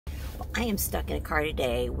I am stuck in a car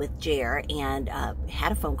today with Jer and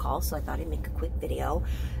had a phone call, so I thought I'd make a quick video.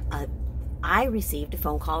 I received a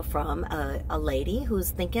phone call from a lady who's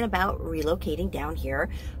thinking about relocating down here.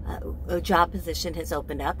 A job position has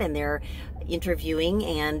opened up and they're interviewing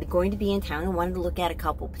and going to be in town and wanted to look at a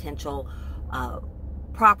couple potential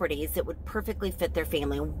properties that would perfectly fit their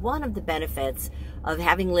family. And one of the benefits of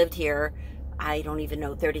having lived here, I don't even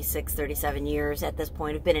know, 36, 37 years at this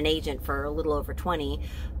point, I've been an agent for a little over 20,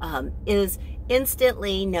 is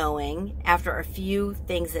instantly knowing after a few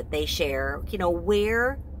things that they share, you know,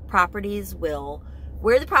 where the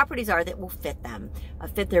properties are that will fit them,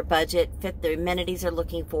 fit their budget, fit the amenities they're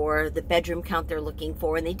looking for, the bedroom count they're looking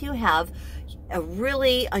for. And they do have a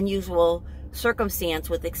really unusual circumstance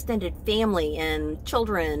with extended family and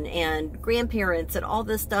children and grandparents and all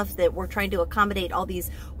this stuff that we're trying to accommodate all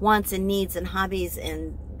these wants and needs and hobbies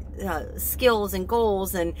and skills and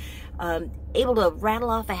goals, and able to rattle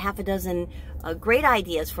off a half a dozen great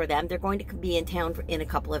ideas for them. They're going to be in town in a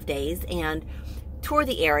couple of days and tour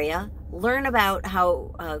the area, learn about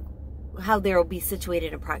how they'll be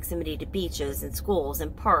situated in proximity to beaches and schools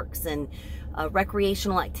and parks and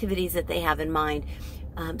recreational activities that they have in mind.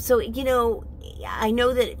 So, you know, I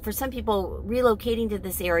know that for some people, relocating to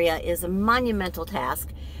this area is a monumental task,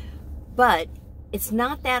 but it's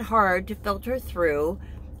not that hard to filter through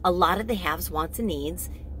a lot of the haves, wants, and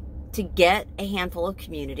needs to get a handful of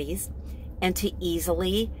communities and to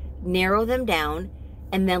easily narrow them down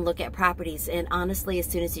and then look at properties. And honestly, as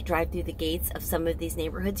soon as you drive through the gates of some of these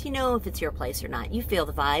neighborhoods, you know if it's your place or not. You feel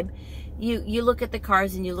the vibe. You look at the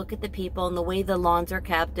cars and you look at the people and the way the lawns are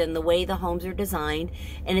kept and the way the homes are designed,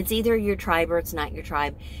 and it's either your tribe or it's not your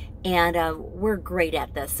tribe. And we're great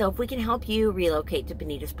at this. So if we can help you relocate to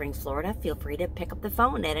Bonita Springs, Florida, feel free to pick up the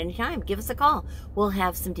phone at any time. Give us a call. We'll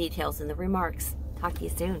have some details in the remarks. Talk to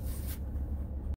you soon.